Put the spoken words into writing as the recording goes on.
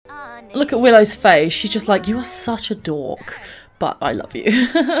look at Willow's face. She's just like, you are such a dork, but I love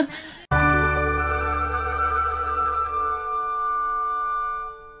you.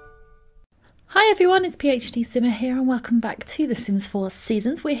 Hi everyone, it's PhDSimmer here and welcome back to The Sims 4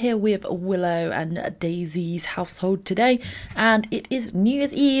 Seasons. We're here with Willow and Daisy's household today and it is New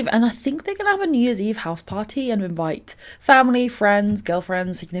Year's Eve and I think they're going to have a New Year's Eve house party and invite family, friends,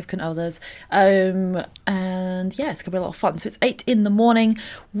 girlfriends, significant others. And yeah, it's going to be a lot of fun. So it's 8 in the morning.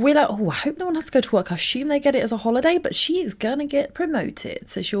 Willow, oh, I hope no one has to go to work. I assume they get it as a holiday, but she is going to get promoted.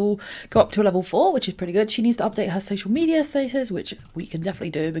 So she'll go up to a level 4, which is pretty good. She needs to update her social media status, which we can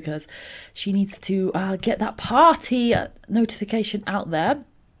definitely do because she needs to get that party notification out there.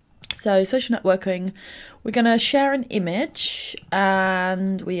 So social networking, we're going to share an image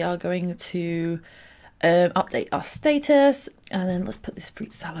and we are going to update our status, and then let's put this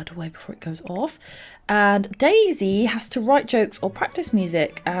fruit salad away before it goes off. And Daisy has to write jokes or practice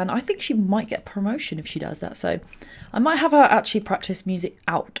music, and I think she might get promotion if she does that. So I might have her actually practice music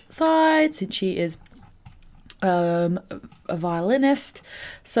outside since she is a violinist.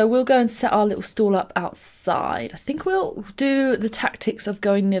 So we'll go and set our little stall up outside. I think we'll do the tactics of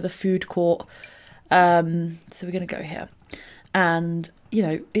going near the food court. So we're going to go here, and you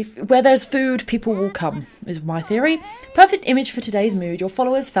know, where there's food, people will come, is my theory. Perfect image for today's mood. Your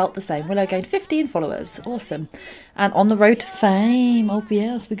followers felt the same. Willow gained 15 followers. Awesome. And on the road to fame. Oh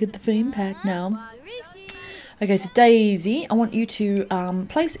yes, we get the fame pack now. Okay, so Daisy, I want you to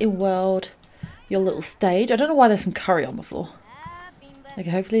place in world your little stage. I don't know why there's some curry on the floor. Okay,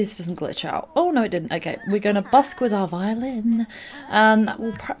 hopefully this doesn't glitch out. Oh no, it didn't. Okay, we're going to busk with our violin and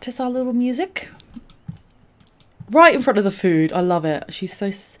we'll practice our little music. Right in front of the food. I love it. She's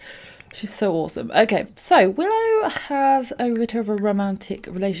so awesome. Okay, so Willow has a bit of a romantic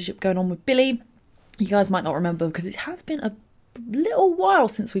relationship going on with Billy. You guys might not remember because it has been a little while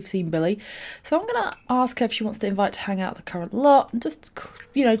since we've seen Billy. So I'm going to ask her if she wants to invite to hang out the current lot and just,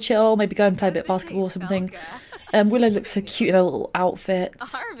 you know, chill, maybe go and play a bit of basketball or something. Willow looks so cute in her little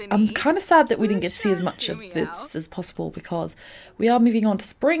outfits. I'm kind of sad that we didn't get to see as much of this as possible because we are moving on to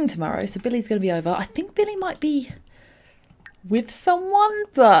spring tomorrow, so Billy's going to be over. I think Billy might be with someone,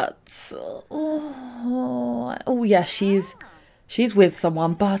 but oh yeah, she's with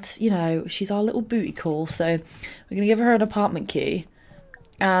someone, but you know, she's our little booty call, so we're going to give her an apartment key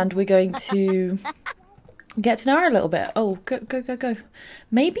and we're going to get to know her a little bit. Oh, go.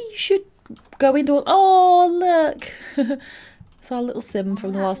 Maybe you should go indoors. Oh, look. It's our little sim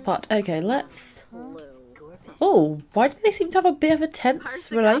from the last part. Okay, let's... Oh, why do they seem to have a bit of a tense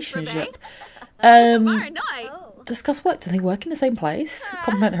relationship? Discuss work. Do they work in the same place?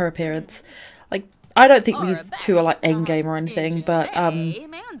 Compliment her appearance. Like, I don't think these two are like endgame or anything, but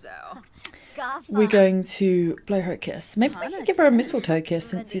we're going to blow her a kiss. Maybe we can give her a mistletoe kiss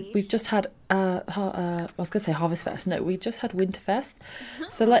since we've just had I was going to say Harvest Fest. No, we just had Winterfest.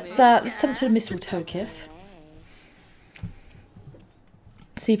 So let's attempt a mistletoe kiss.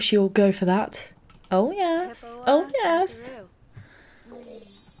 See if she'll go for that. Oh yes. Oh yes.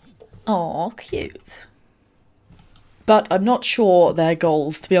 Oh, cute. But I'm not sure their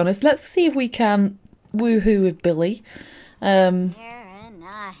goals, to be honest. Let's see if we can woohoo with Billy. I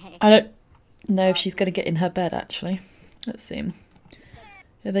don't know if she's going to get in her bed, actually. Let's see.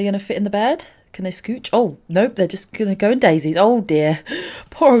 Are they going to fit in the bed? Can they scooch? Oh, nope, they're just going to go in Daisy's. Oh, dear.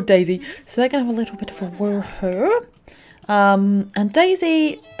 Poor old Daisy. So they're going to have a little bit of a woohoo. And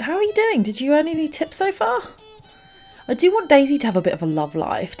Daisy, how are you doing? Did you earn any tips so far? I do want Daisy to have a bit of a love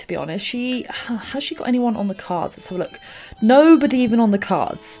life, to be honest. Has she got anyone on the cards? Let's have a look. Nobody even on the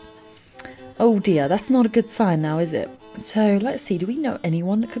cards. Oh dear, that's not a good sign now, is it? So let's see, do we know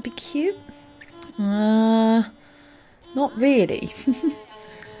anyone that could be cute? Not really.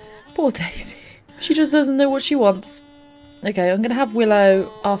 Poor Daisy. She just doesn't know what she wants. Okay, I'm going to have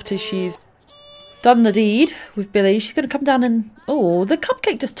Willow after she's done the deed with Billy. She's going to come down and... Oh, the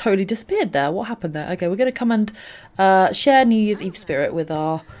cupcake just totally disappeared there. What happened there? Okay, we're going to come and share New Year's Eve spirit with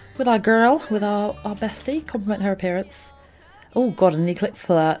our girl, with our bestie. Compliment her appearance. Oh, God, and he clicked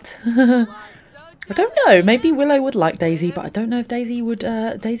flirt. I don't know. Maybe Willow would like Daisy, but I don't know if Daisy would...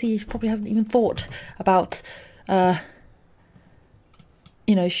 Daisy probably hasn't even thought about...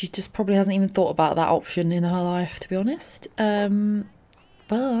 you know, she just probably hasn't even thought about that option in her life, to be honest.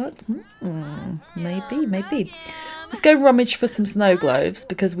 But maybe. Let's go rummage for some snow globes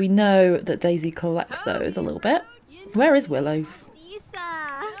because we know that Daisy collects those a little bit. Where is Willow?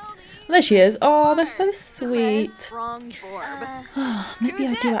 There she is. Oh, they're so sweet. Oh, maybe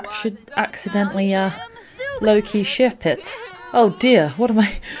I do accidentally low-key ship it. Oh dear, what am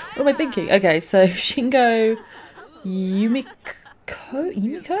I thinking? Okay, so Shingo Yumiko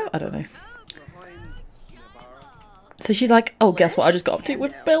Yumiko? I don't know. So she's like, oh, guess what I just got up to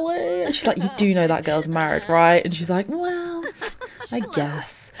with Billy? And she's like, you do know that girl's married, right? And she's like, well, I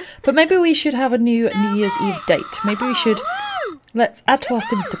guess. But maybe we should have a new Year's Eve date. Maybe we should, let's add to our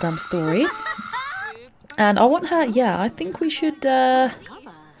Simstagram story. And I want her, yeah, I think we should, let's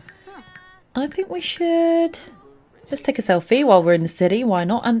take a selfie while we're in the city, why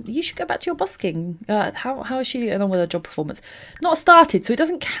not? And you should go back to your busking. How is she getting on with her job performance? Not started, so it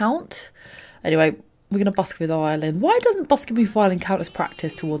doesn't count. Anyway, we're going to busk with violin. Why doesn't busking with violin count as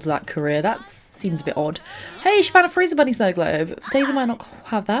practice towards that career? That seems a bit odd. Hey, she found a freezer bunny snow globe. Daisy might not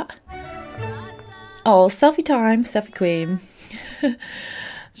have that. Oh, selfie time, selfie queen.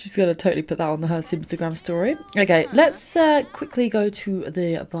 She's going to totally put that on her Instagram story. Okay, let's quickly go to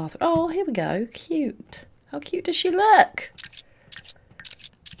the bathroom. Oh, here we go. Cute. How cute does she look?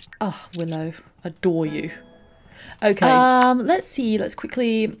 Oh, Willow. Adore you. Okay. Let's see. Let's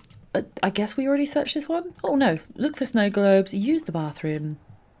quickly... I guess we already searched this one. Oh no, look for snow globes, use the bathroom.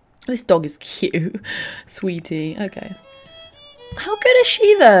 This dog is cute. Sweetie, okay. How good is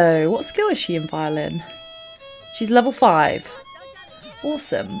she though? What skill is she in violin? She's level 5.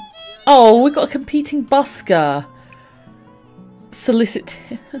 Awesome. Oh, we've got a competing busker. Solicit.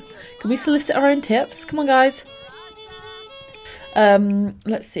 Can we solicit our own tips? Come on guys.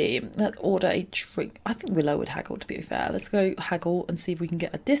 Let's see. Let's order a drink. I think Willow would haggle, to be fair. Let's go haggle and see if we can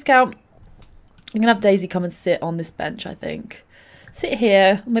get a discount. I'm gonna have Daisy come and sit on this bench, I think. Sit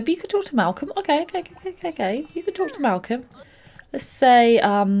here. Maybe you could talk to Malcolm. Okay. You could talk to Malcolm. Let's say,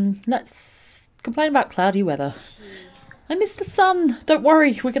 let's complain about cloudy weather. I miss the sun. Don't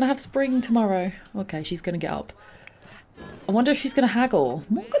worry, we're gonna have spring tomorrow. Okay, she's gonna get up. I wonder if she's gonna haggle.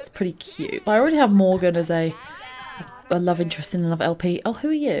 Morgan's pretty cute, but I already have Morgan as a love interest in another LP. Oh, who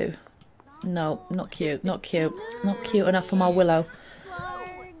are you? No, not cute. Not cute. Not cute enough for my Willow.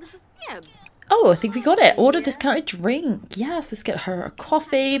 Oh, I think we got it. Order discounted drink. Yes, let's get her a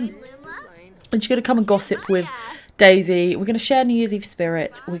coffee. And she's going to come and gossip with Daisy. We're going to share New Year's Eve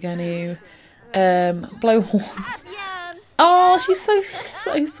spirit. We're going to blow horns. Oh, she's so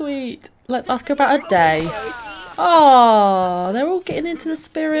sweet. Let's ask her about her day. Oh, they're all getting into the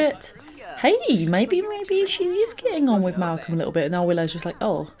spirit. Hey, maybe she is getting on with Malcolm a little bit. And now Willow's just like,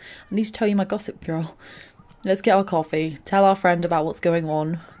 oh, I need to tell you my gossip, girl. Let's get our coffee. Tell our friend about what's going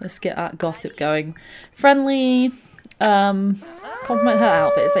on. Let's get that gossip going. Friendly. Compliment her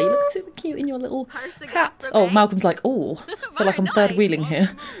outfit. Say, you look super cute in your little hat. Oh, Malcolm's like, oh, I feel like I'm third wheeling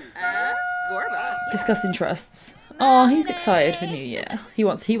here. Discuss interests. Oh, he's excited for New Year. He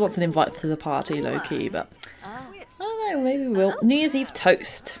wants an invite to the party, low key, but I don't know. Maybe we will. New Year's Eve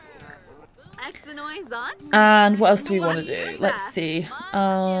toast. And what else do we want to do? Let's see.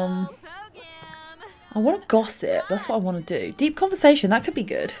 I want to gossip. That's what I want to do. Deep conversation. That could be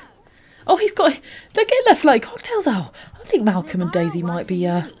good. Oh, they're getting their floaty cocktails out. I think Malcolm and Daisy might be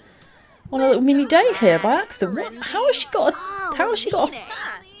on a little mini date here by accident. What? How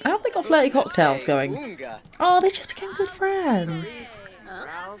have they got flirty cocktails going? Oh, they just became good friends.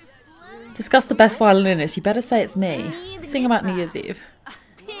 Discuss the best violinist. You better say it's me. Sing about New Year's Eve.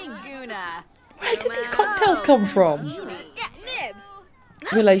 Where did these cocktails come from?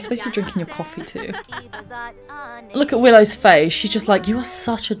 Willow, you're supposed to be drinking your coffee too. Look at Willow's face. She's just like, you are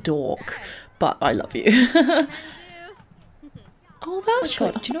such a dork, but I love you. Oh, that's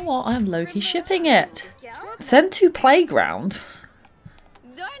shot. Do you know what? I am low-key shipping it. Send to playground.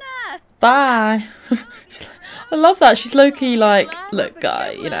 Bye. I love that. She's low-key like, look,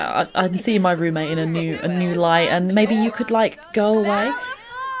 guy, you know, I'm seeing my roommate in a new light, and maybe you could like go away.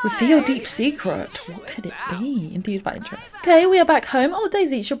 Reveal deep secret. What could it be? Enthused by interest. Okay, we are back home. Oh,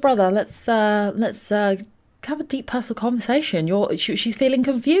 Daisy, it's your brother. Let's have a deep personal conversation. She's feeling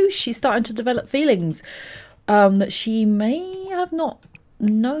confused. She's starting to develop feelings that she may have not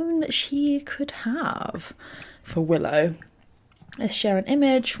known that she could have for Willow. Let's share an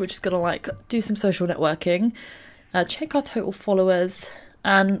image. We're just gonna like do some social networking, check our total followers,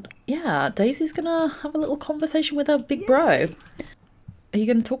 and yeah, Daisy's gonna have a little conversation with her big bro. Are you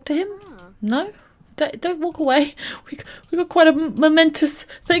going to talk to him? No? Don't walk away. We got quite a momentous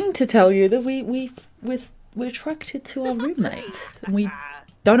thing to tell you, that we're attracted to our roommate. And we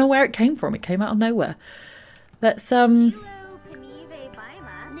don't know where it came from. It came out of nowhere. Let's,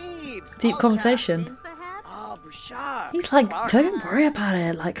 deep conversation. He's like, don't worry about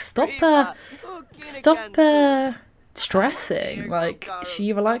it. Like, stop stressing. Like, she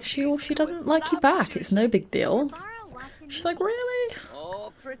either likes you or she doesn't like you back. It's no big deal. She's like, really?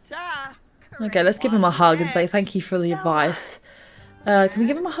 Okay, let's give him a hug and say thank you for the advice. Can we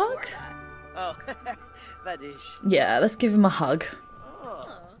give him a hug? Yeah, let's give him a hug.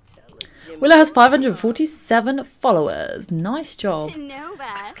 Willow has 547 followers. Nice job.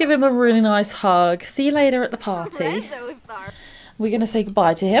 Let's give him a really nice hug. See you later at the party. We're going to say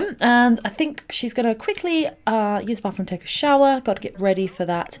goodbye to him. And I think she's going to quickly use the bathroom, take a shower. Got to get ready for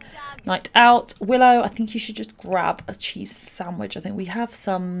that night out. Willow, I think you should just grab a cheese sandwich. I think we have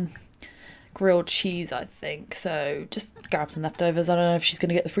some grilled cheese, I think. So just grab some leftovers. I don't know if she's going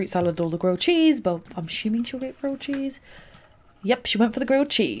to get the fruit salad or the grilled cheese, but I'm assuming she'll get grilled cheese. Yep, she went for the grilled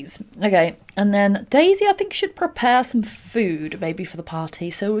cheese. Okay, and then Daisy, I think, should prepare some food maybe for the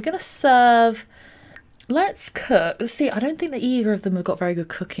party. So we're going to serve... Let's cook. Let's see, I don't think that either of them have got very good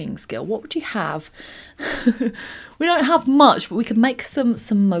cooking skill. What would you have? We don't have much, but we could make some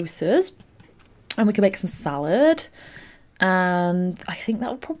samosas. And we can make some salad. And I think that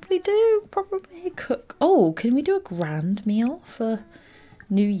would probably do. Probably cook. Oh, can we do a grand meal for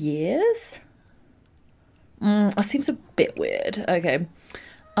New Year's? That seems a bit weird. Okay.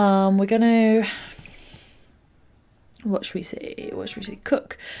 We're gonna... What should we see? What should we see?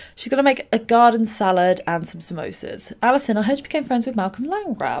 Cook. She's gonna make a garden salad and some samosas. Alison, I heard you became friends with Malcolm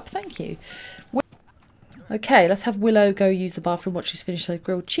Landgrab. Thank you. Okay, let's have Willow go use the bathroom once she's finished her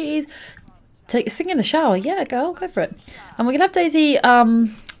grilled cheese. Sing in the shower. Yeah, go for it. And we're gonna have Daisy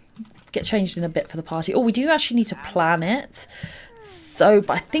get changed in a bit for the party. Oh, we do actually need to plan it. So,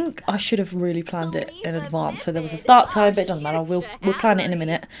 but I think I should have really planned it in advance. So there was a start time, but it doesn't matter. We'll plan it in a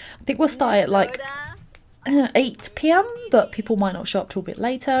minute. I think we'll start at like 8 PM, but people might not show up till a bit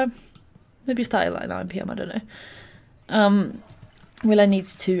later. Maybe start at like 9 PM, I don't know. Willow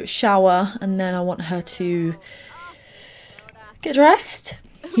needs to shower, and then I want her to get dressed.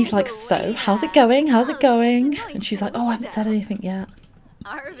 He's like, so, how's it going? How's it going? And she's like, oh, I haven't said anything yet.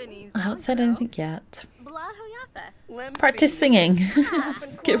 I haven't said anything yet. Practice singing.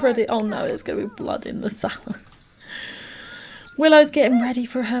 Get ready. Oh no, there's going to be blood in the salad. Willow's getting ready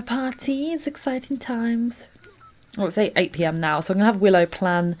for her party. It's exciting times. Oh, it's 8 PM now, so I'm going to have Willow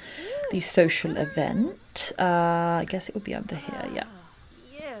plan the social event. I guess it would be under here, yeah.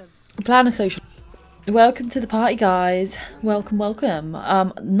 Plan a social... Welcome to the party, guys. Welcome, welcome.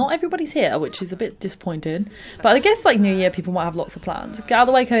 Not everybody's here, which is a bit disappointing. But I guess, like, New Year, people might have lots of plans. Get out of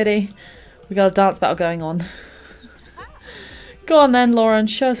the way, Cody. We got a dance battle going on. Go on then, Lauren.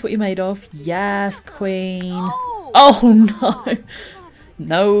 Show us what you're made of. Yes, queen. Oh, no.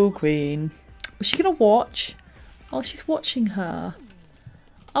 No, queen. Was she going to watch? Oh, she's watching her.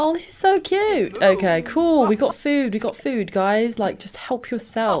 Oh, this is so cute. Okay, cool. We got food. We got food, guys. Like, just help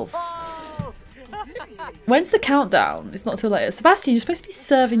yourself. When's the countdown? It's not till later. Sebastian, you're supposed to be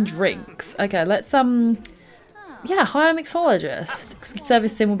serving drinks. Okay, let's, yeah, hire a mixologist.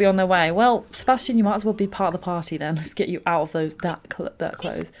 Service sim will be on their way. Well, Sebastian, you might as well be part of the party then. Let's get you out of that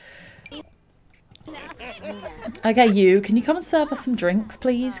clothes. Okay, can you come and serve us some drinks,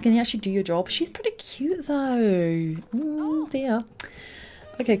 please? Can you actually do your job? She's pretty cute, though. Oh, dear.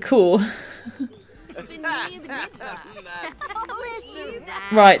 Okay, cool.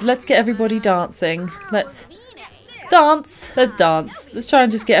 Right, let's get everybody dancing. Let's dance. Let's dance. Let's try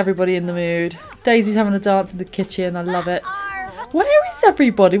and just get everybody in the mood. Daisy's having a dance in the kitchen. I love it. Where is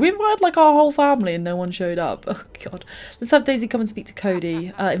everybody? We invited like our whole family and no one showed up. Oh, God. Let's have Daisy come and speak to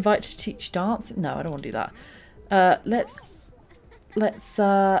Cody. Invite to teach dance? No, I don't want to do that. Let's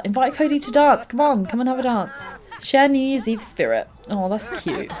invite Cody to dance. Come on and have a dance. Share New Year's Eve spirit. Oh, that's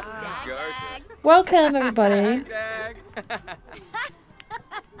cute. Welcome, everybody.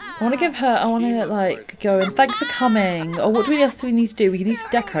 I want to like go and thank for coming. Or what else do we need to do? We need to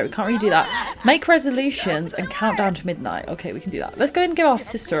decorate. We can't really do that. Make resolutions and count down to midnight. Okay, we can do that. Let's go and give our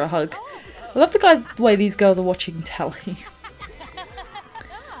sister a hug. I love the way these girls are watching telly.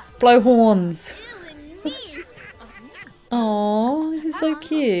 Blow horns. Oh, this is so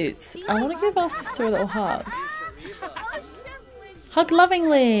cute. I want to give our sister a little hug. Hug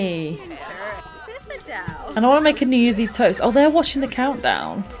lovingly. And I want to make a New Year's Eve toast. Oh, they're watching the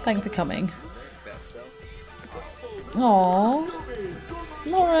countdown. Thanks for coming. Aww.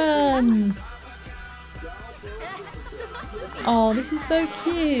 Lauren. Oh, this is so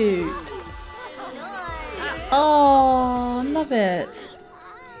cute. Oh, love it.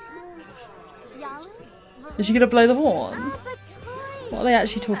 Is she going to blow the horn? What are they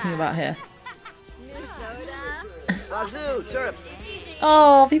actually talking about here?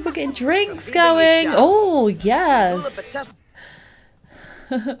 Oh, people getting drinks going. Oh, yes.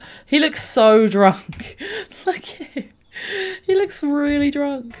 He looks so drunk. Look at him. He looks really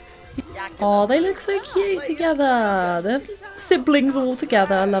drunk. Oh, they look so cute together. They're siblings all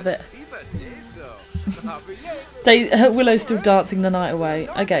together. I love it. Willow's still dancing the night away.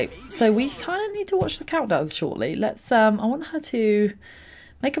 Okay, so we kind of need to watch the countdowns shortly. Let's, I want her to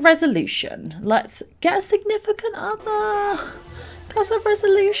make a resolution. Let's get a significant other. That's a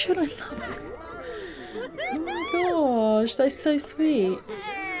resolution. I love it. Oh my gosh, that's so sweet.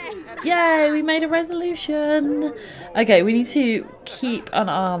 Yay, we made a resolution. Okay, we need to keep an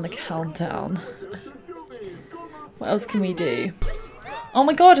eye on the countdown. What else can we do? Oh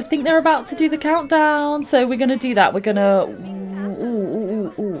my god, I think they're about to do the countdown. So we're going to do that. We're going to...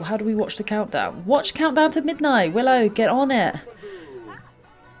 Ooh, how do we watch the countdown? Watch countdown to midnight. Willow, get on it.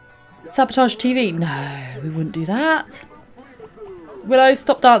 Sabotage TV. No, we wouldn't do that. Willow,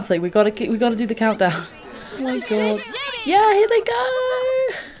 stop dancing. We got to do the countdown. Oh my god. Yeah, here they go.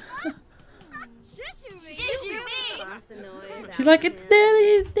 She's like, it's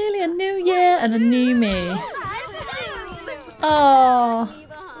nearly a new year and a new me. Oh,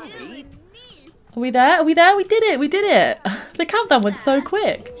 are we there? Are we there? We did it! We did it! The countdown went so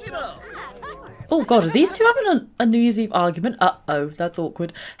quick. Oh god, are these two having a New Year's Eve argument? Uh-oh, that's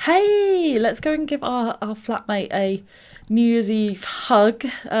awkward. Hey, let's go and give our flatmate a New Year's Eve hug.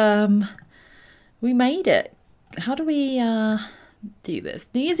 We made it. How do we do this?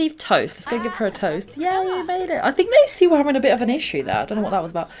 New Year's Eve toast. Let's go give her a toast. Yeah, we made it. I think those two were having a bit of an issue there. I don't know what that was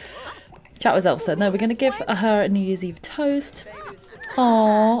about. Chat with Elsa. No, we're going to give her a New Year's Eve toast.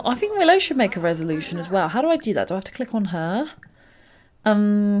 Oh, I think Willow should make a resolution as well. How do I do that? Do I have to click on her?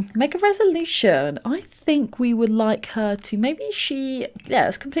 Make a resolution. I think we would like her to, maybe yeah,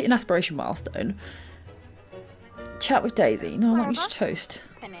 let's complete an aspiration milestone. Chat with Daisy. No, I want you to toast.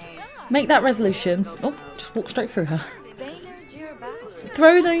 Make that resolution. Oh, just walk straight through her.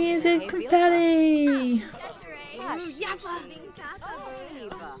 Throw New Year's Eve confetti.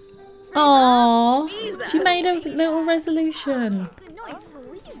 Aww, she made a little resolution.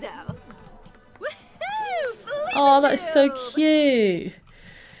 Oh, that is so cute.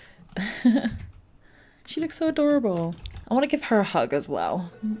 She looks so adorable. I want to give her a hug as well.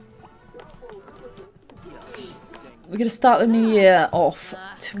 We're going to start the new year off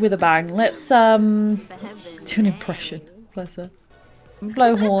with a bang. Let's do an impression. Bless her.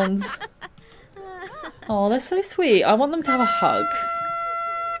 Blow horns. Oh, they're so sweet. I want them to have a hug.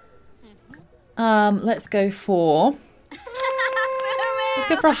 Let's go for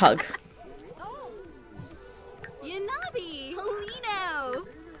a hug.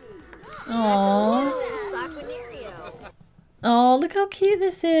 Aww. Oh, look how cute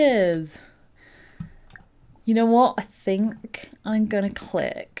this is. You know what? I think I'm gonna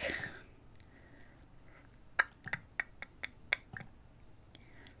click.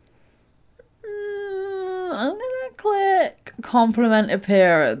 I'm gonna click compliment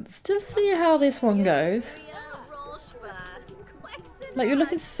appearance. Just see how this one goes. Like, you're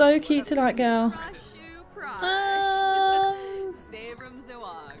looking so cute tonight, girl.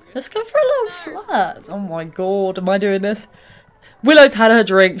 Let's go for a little flirt. Oh my god, am I doing this? Willow's had her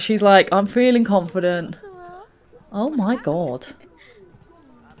drink. She's like, I'm feeling confident. Oh my god.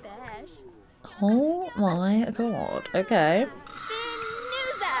 Oh my god. Okay.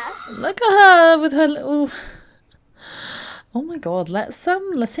 Look at her with her little... Oh my god, let's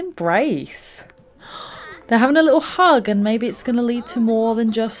embrace. They're having a little hug, and maybe it's going to lead to more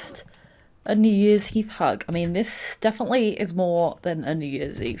than just a New Year's Eve hug. I mean, this definitely is more than a New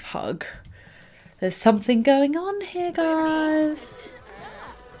Year's Eve hug. There's something going on here, guys.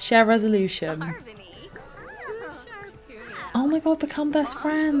 Share resolution. Oh my god, become best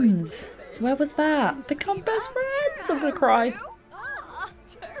friends. Where was that? Become best friends. I'm going to cry.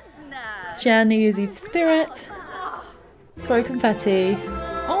 Share New Year's Eve spirit. Throw confetti.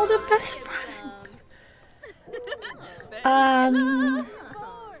 Oh, they're best friends. And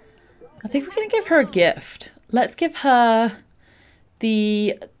I think we're going to give her a gift. Let's give her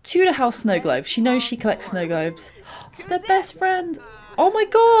the Tudor House snow globe. She knows she collects snow globes. Oh, they're best friends. Oh my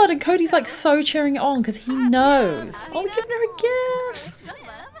god. And Cody's like so cheering it on because he knows. Oh, we're giving her a gift.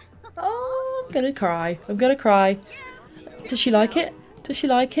 Oh, I'm going to cry. I'm going to cry. Does she like it? Does she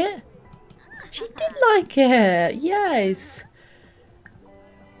like it? She did like it. Yes.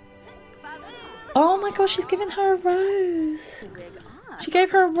 Oh my gosh, she's giving her a rose. She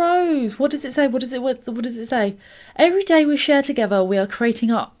gave her a rose. What does it say? What does it say? Every day we share together, we are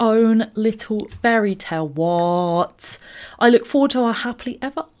creating our own little fairy tale. What? I look forward to our happily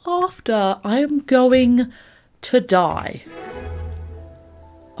ever after. I am going to die.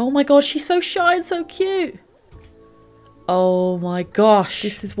 Oh my god, she's so shy and so cute. Oh my gosh,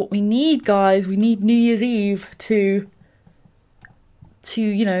 this is what we need, guys. We need New Year's Eve to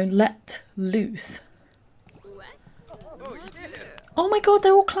you know, let loose. Oh my god,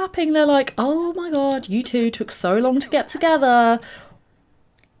 they're all clapping. They're like, oh my god, you two took so long to get together.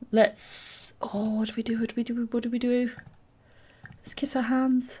 Let's... Oh, what do we do? What do we do? What do we do? Let's kiss our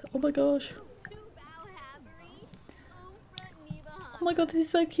hands. Oh my gosh. Oh my god, this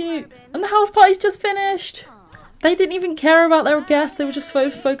is so cute. And the house party's just finished. They didn't even care about their guests. They were just so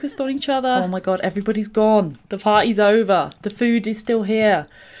focused on each other. Oh my god, everybody's gone. The party's over. The food is still here.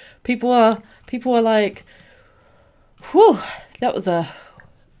 People are like, whew, that was an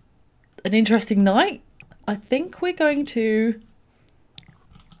interesting night. I think we're going to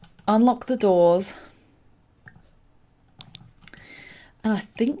unlock the doors. And I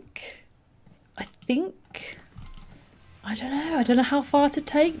think, I don't know how far to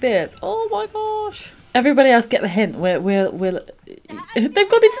take this. Oh my gosh. Everybody else get the hint. They've gone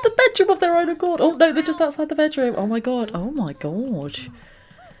into the bedroom of their own accord. Oh no, they're just outside the bedroom. Oh my god. Oh my god.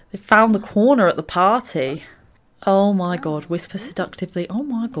 They found the corner at the party. Oh my god. Whisper seductively. Oh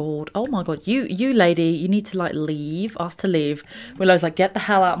my god. Oh my god. You lady, you need to like leave. Ask to leave. Willow's like, get the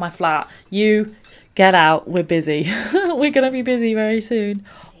hell out of my flat. You get out. We're busy. We're gonna be busy very soon.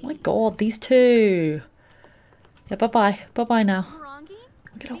 Oh my god, these two. Yeah, bye-bye. Bye-bye now.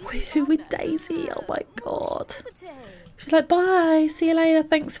 We're gonna woohoo with Daisy. Oh my god. She's like, bye. See you later.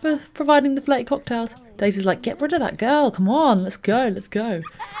 Thanks for providing the flirty cocktails. Daisy's like, get rid of that girl. Come on. Let's go. Let's go.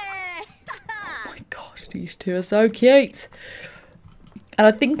 Oh my gosh. These two are so cute. And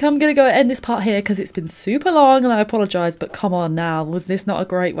I think I'm going to go end this part here because it's been super long and I apologise. But come on now. Was this not a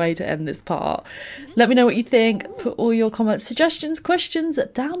great way to end this part? Let me know what you think. Put all your comments, suggestions, questions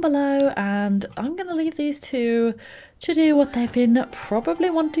down below. And I'm going to leave these two to do what they've been probably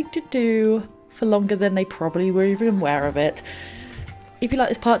wanting to do for longer than they probably were even aware of it. If you like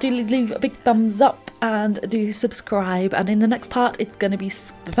this part, do leave a big thumbs up and do subscribe. And in the next part, it's going to be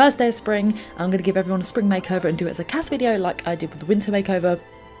the first day of spring. I'm going to give everyone a spring makeover and do it as a cast video like I did with the winter makeover.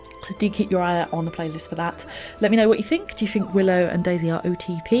 So do keep your eye out on the playlist for that. Let me know what you think. Do you think Willow and Daisy are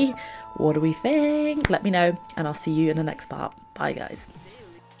OTP? What do we think? Let me know and I'll see you in the next part. Bye guys.